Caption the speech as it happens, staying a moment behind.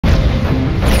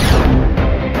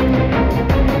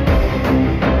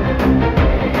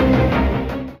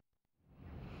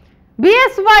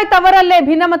BSY ತವರಲ್ಲೇ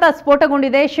ಭಿನ್ನಮತ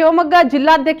ಸ್ಫೋಟಗೊಂಡಿದೆ. ಶಿವಮೊಗ್ಗ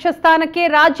ಜಿಲ್ಲಾಧ್ಯಕ್ಷ ಸ್ಥಾನಕ್ಕೆ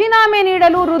ರಾಜೀನಾಮೆ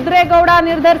ನೀಡಲು ರುದ್ರೆ ಗೌಡ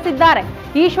ನಿರ್ಧರಿಸಿದ್ದಾರೆ.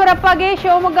 ಈಶ್ವರಪ್ಪಗೆ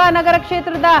ಶಿವಮೊಗ್ಗ ನಗರ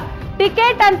ಕ್ಷೇತ್ರದ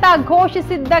ಟಿಕೆಟ್ ಅಂತ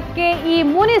ಘೋಷಿಸಿದ್ದಕ್ಕೆ ಈ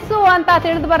ಮುನಿಸು ಅಂತ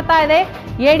ತಿಳಿದು ಬರ್ತಾ ಇದೆ.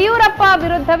 ಯಡಿಯೂರಪ್ಪ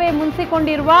ವಿರುದ್ಧವೇ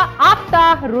ಮುನ್ಸಿಕೊಂಡಿರುವ ಆಪ್ತ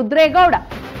ರುದ್ರೆ ಗೌಡ.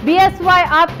 ಬಿಎಸ್ವೈ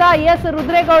ಆಪ್ತ S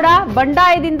Rudregowda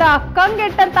ಬಂಡಾಯದಿಂದ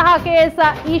ಕಂಗೆಟ್ಟಂತಹ KS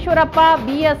Eshwarappa,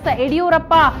 BS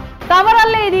Yediyurappa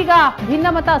ತವರಲ್ಲೇ ಇದೀಗ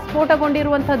ಭಿನ್ನಮತ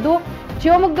ಸ್ಫೋಟಗೊಂಡಿರುವಂತದ್ದು.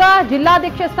 ಶಿವಮೊಗ್ಗ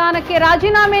ಜಿಲ್ಲಾಧ್ಯಕ್ಷ ಸ್ಥಾನಕ್ಕೆ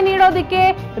ರಾಜೀನಾಮೆ ನೀಡೋದಕ್ಕೆ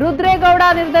ರುದ್ರೇಗೌಡ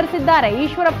ನಿರ್ಧರಿಸಿದ್ದಾರೆ.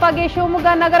 ಈಶ್ವರಪ್ಪಗೆ ಶಿವಮೊಗ್ಗ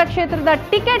ನಗರ ಕ್ಷೇತ್ರದ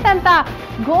ಟಿಕೆಟ್ ಅಂತ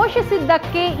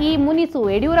ಘೋಷಿಸಿದ್ದಕ್ಕೆ ಈ ಮುನಿಸು.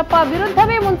 ಯಡಿಯೂರಪ್ಪ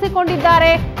ವಿರುದ್ಧವೇ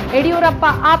ಮುನ್ಸಿಕೊಂಡಿದ್ದಾರೆ ಯಡಿಯೂರಪ್ಪ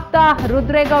ಆಪ್ತ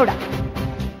ರುದ್ರೇಗೌಡ.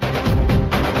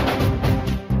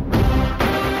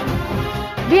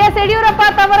 ಬಿಎಸ್ ಯಡಿಯೂರಪ್ಪ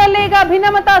ತವರಲ್ಲೇ ಈಗ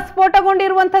ಭಿನ್ನಮತ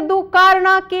ಸ್ಫೋಟಗೊಂಡಿರುವಂತದ್ದು. ಕಾರಣ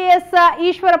ಕೆಎಸ್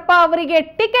ಈಶ್ವರಪ್ಪ ಅವರಿಗೆ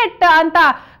ಟಿಕೆಟ್ ಅಂತ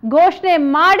ಘೋಷಣೆ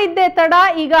ಮಾಡಿದ್ದೇ ತಡ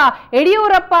ಈಗ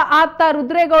ಯಡಿಯೂರಪ್ಪ ಆಪ್ತ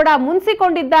ರುದ್ರೇಗೌಡ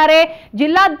ಮುನ್ಸಿಕೊಂಡಿದ್ದಾರೆ.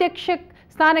 ಜಿಲ್ಲಾಧ್ಯಕ್ಷ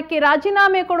ಸ್ಥಾನಕ್ಕೆ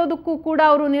ರಾಜೀನಾಮೆ ಕೊಡೋದಕ್ಕೂ ಕೂಡ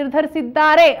ಅವರು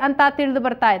ನಿರ್ಧರಿಸಿದ್ದಾರೆ ಅಂತ ತಿಳಿದು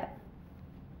ಬರ್ತಾ ಇದೆ.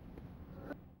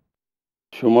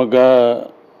 ಶಿವಮೊಗ್ಗ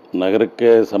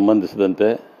ನಗರಕ್ಕೆ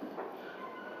ಸಂಬಂಧಿಸಿದಂತೆ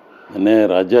ನಿನ್ನೆ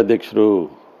ರಾಜ್ಯಾಧ್ಯಕ್ಷರು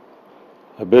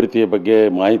ಅಭ್ಯರ್ಥಿಯ ಬಗ್ಗೆ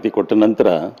ಮಾಹಿತಿ ಕೊಟ್ಟ ನಂತರ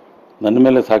ನನ್ನ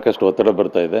ಮೇಲೆ ಸಾಕಷ್ಟು ಒತ್ತಡ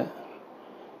ಬರ್ತಾ ಇದೆ.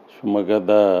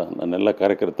 ಶಿವಮೊಗ್ಗದ ನನ್ನೆಲ್ಲ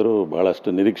ಕಾರ್ಯಕರ್ತರು ಭಾಳಷ್ಟು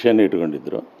ನಿರೀಕ್ಷೆಯನ್ನು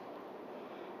ಇಟ್ಟುಕೊಂಡಿದ್ದರು.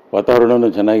 ವಾತಾವರಣವೂ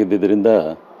ಚೆನ್ನಾಗಿದ್ದರಿಂದ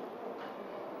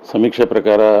ಸಮೀಕ್ಷೆ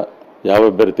ಪ್ರಕಾರ ಯಾವ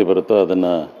ಅಭ್ಯರ್ಥಿ ಬರುತ್ತೋ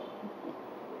ಅದನ್ನು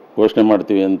ಘೋಷಣೆ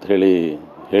ಮಾಡ್ತೀವಿ ಅಂತ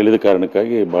ಹೇಳಿದ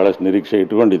ಕಾರಣಕ್ಕಾಗಿ ಭಾಳಷ್ಟು ನಿರೀಕ್ಷೆ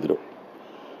ಇಟ್ಕೊಂಡಿದ್ದರು.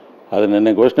 ಆದರೆ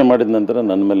ನೆನ್ನೆ ಘೋಷಣೆ ಮಾಡಿದ ನಂತರ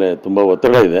ನನ್ನ ಮೇಲೆ ತುಂಬ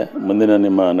ಒತ್ತಡ ಇದೆ. ಮುಂದಿನ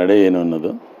ನಿಮ್ಮ ನಡೆ ಏನು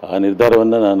ಅನ್ನೋದು, ಆ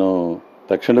ನಿರ್ಧಾರವನ್ನು ನಾನು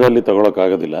ತಕ್ಷಣದಲ್ಲಿ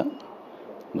ತಗೊಳ್ಳೋಕ್ಕಾಗೋದಿಲ್ಲ.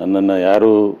 ನನ್ನನ್ನು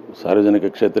ಯಾರು ಸಾರ್ವಜನಿಕ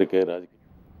ಕ್ಷೇತ್ರಕ್ಕೆ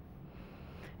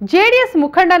ಜೆಡಿಎಸ್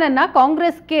ಮುಖಂಡನನ್ನ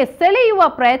ಕಾಂಗ್ರೆಸ್ಗೆ ಸೆಳೆಯುವ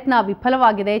ಪ್ರಯತ್ನ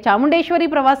ವಿಫಲವಾಗಿದೆ. ಚಾಮುಂಡೇಶ್ವರಿ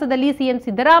ಪ್ರವಾಸದಲ್ಲಿ ಸಿಎಂ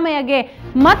ಸಿದ್ದರಾಮಯ್ಯಗೆ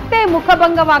ಮತ್ತೆ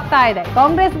ಮುಖಭಂಗವಾಗ್ತಾ ಇದೆ.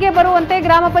 ಕಾಂಗ್ರೆಸ್ಗೆ ಬರುವಂತೆ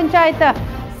ಗ್ರಾಮ ಪಂಚಾಯತ್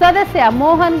ಸದಸ್ಯ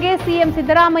ಮೋಹನ್ಗೆ ಸಿಎಂ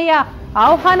ಸಿದ್ದರಾಮಯ್ಯ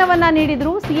ಆಹ್ವಾನವನ್ನ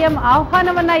ನೀಡಿದ್ರು. ಸಿಎಂ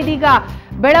ಆಹ್ವಾನವನ್ನ ಇದೀಗ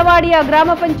ಬೆಳವಾಡಿಯ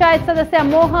ಗ್ರಾಮ ಪಂಚಾಯತ್ ಸದಸ್ಯ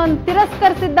ಮೋಹನ್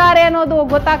ತಿರಸ್ಕರಿಸಿದ್ದಾರೆ ಅನ್ನೋದು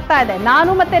ಗೊತ್ತಾಗ್ತಾ ಇದೆ.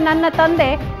 ನಾನು ಮತ್ತೆ ನನ್ನ ತಂದೆ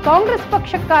ಕಾಂಗ್ರೆಸ್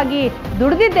ಪಕ್ಷಕ್ಕಾಗಿ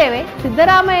ದುಡಿದಿದ್ದೇವೆ.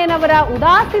 ಸಿದ್ದರಾಮಯ್ಯನವರ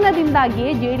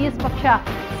ಉದಾಸೀನದಿಂದಾಗಿಯೇ ಜೆಡಿಎಸ್ ಪಕ್ಷ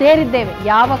ಸೇರಿದ್ದೇವೆ.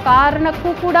 ಯಾವ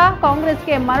ಕಾರಣಕ್ಕೂ ಕೂಡ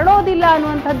ಕಾಂಗ್ರೆಸ್ಗೆ ಮರಳೋದಿಲ್ಲ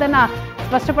ಅನ್ನುವಂಥದ್ದನ್ನ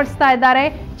ಸ್ಪಷ್ಟಪಡಿಸ್ತಾ ಇದ್ದಾರೆ.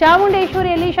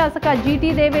 ಚಾಮುಂಡೇಶ್ವರಿಯಲ್ಲಿ ಶಾಸಕ ಜಿಟಿ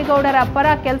ದೇವೇಗೌಡರ ಪರ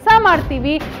ಕೆಲಸ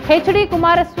ಮಾಡ್ತೀವಿ. ಎಚ್ಡಿ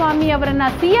ಕುಮಾರಸ್ವಾಮಿ ಅವರನ್ನ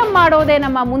ಸಿಎಂ ಮಾಡೋದೇ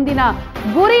ನಮ್ಮ ಮುಂದಿನ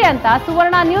ಗುರಿ ಅಂತ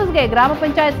ಸುವರ್ಣ ನ್ಯೂಸ್ಗೆ ಗ್ರಾಮ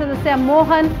ಪಂಚಾಯತ್ ಸದಸ್ಯ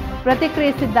ಮೋಹನ್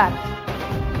ಪ್ರತಿಕ್ರಿಯಿಸಿದ್ದಾರೆ.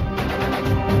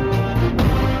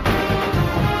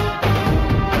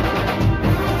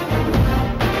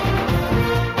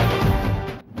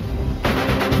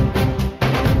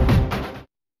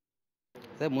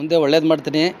 ಮುಂದೆ ಒಳ್ಳೇದು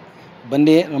ಮಾಡ್ತೀನಿ,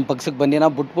 ಬನ್ನಿ ನಮ್ಮ ಪಕ್ಷಕ್ಕೆ ಬನ್ನಿ.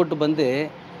 ನಾವು ಬಿಟ್ಬಿಟ್ಟು ಬಂದು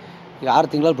ಈಗ 6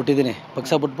 ತಿಂಗಳಲ್ಲಿ ಬಿಟ್ಟಿದ್ದೀನಿ. ಪಕ್ಷ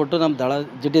ಬಿಟ್ಬಿಟ್ಟು ನಮ್ಮ ದಳ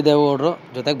ಜಿಟಿ ದೇವೇಗೌಡರು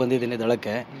ಜೊತೆಗೆ ಬಂದಿದ್ದೀನಿ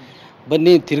ದಳಕ್ಕೆ.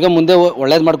 ಬನ್ನಿ ತಿರ್ಗಾ ಮುಂದೆ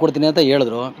ಒಳ್ಳೇದು ಮಾಡಿಕೊಡ್ತೀನಿ ಅಂತ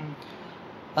ಹೇಳಿದ್ರು.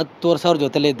 10 ವರ್ಷ ಅವ್ರ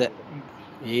ಜೊತೆಲೇ ಇದ್ದೆ,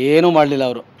 ಏನೂ ಮಾಡಲಿಲ್ಲ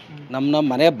ಅವರು. ನಮ್ಮ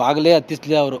ಮನೆ ಬಾಗಿಲೇ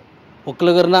ಹತ್ತಿಸ್ಲಿ ಅವರು.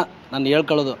 ಒಕ್ಕಲಿಗರನ್ನ ನಾನು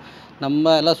ಹೇಳ್ಕೊಳ್ಳೋದು, ನಮ್ಮ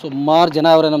ಎಲ್ಲ ಸುಮಾರು ಜನ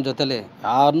ಅವರೇ ನಮ್ಮ ಜೊತೆಲಿ,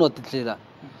 ಯಾರನ್ನೂ ಹತ್ತಿಸ್ಲಿಲ್ಲ.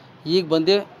 ಈಗ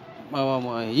ಬಂದು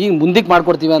ಈಗ ಮುಂದಕ್ಕೆ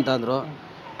ಮಾಡಿಕೊಡ್ತೀವಿ ಅಂತ ಅಂದರು.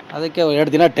 ಅದಕ್ಕೆ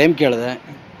 2 ದಿನ ಟೈಮ್ ಕೇಳಿದೆ.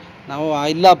 ನಾವು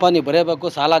ಇಲ್ಲಪ್ಪ ನೀವು ಬರೆಯಬೇಕು,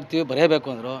 ಸಾಲ ಹಾಕ್ತೀವಿ ಬರೆಯಬೇಕು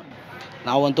ಅಂದರು.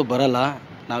 ನಾವಂತೂ ಬರೋಲ್ಲ.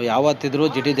 ನಾವು ಯಾವತ್ತಿದ್ರೂ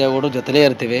ಜಿಟಿ ದೇವೇಗೌಡರು ಜೊತೆಲೇ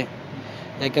ಇರ್ತೀವಿ.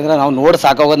 ಯಾಕೆಂದರೆ ನಾವು ನೋಡಿ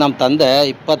ಸಾಕೋಗೋದು. ನಮ್ಮ ತಂದೆ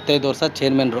 25 ವರ್ಷ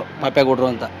ಚೇರ್ಮನ್ರು ಪಾಪೇಗೌಡರು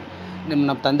ಅಂತ.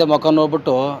 ನಮ್ಮ ತಂದೆ ಮುಖ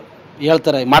ನೋಡ್ಬಿಟ್ಟು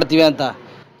ಹೇಳ್ತಾರೆ ಮಾಡ್ತೀವಿ ಅಂತ.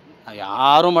 ನಾವು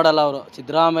ಯಾರೂ ಮಾಡಲ್ಲ. ಅವರು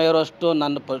ಸಿದ್ದರಾಮಯ್ಯರಷ್ಟು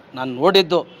ನಾನು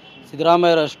ನೋಡಿದ್ದು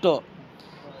ಸಿದ್ದರಾಮಯ್ಯರಷ್ಟು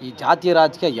ಈ ಜಾತಿ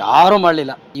ರಾಜಕೀಯ ಯಾರೂ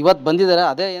ಮಾಡಲಿಲ್ಲ. ಇವತ್ತು ಬಂದಿದ್ದಾರೆ.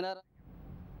 ಅದೇ ಏನಾರು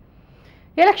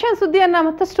ಎಲೆಕ್ಷನ್ ಸುದ್ದಿಯನ್ನ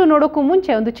ಮತ್ತಷ್ಟು ನೋಡೋಕ್ಕೂ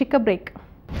ಮುಂಚೆ ಒಂದು ಚಿಕ್ಕ ಬ್ರೇಕ್.